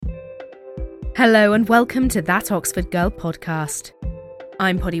Hello and welcome to That Oxford Girl podcast.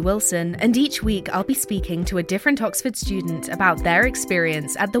 I'm Poddy Wilson, and each week I'll be speaking to a different Oxford student about their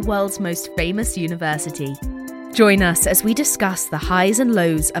experience at the world's most famous university. Join us as we discuss the highs and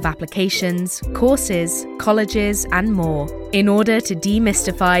lows of applications, courses, colleges, and more in order to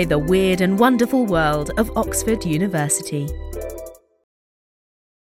demystify the weird and wonderful world of Oxford University.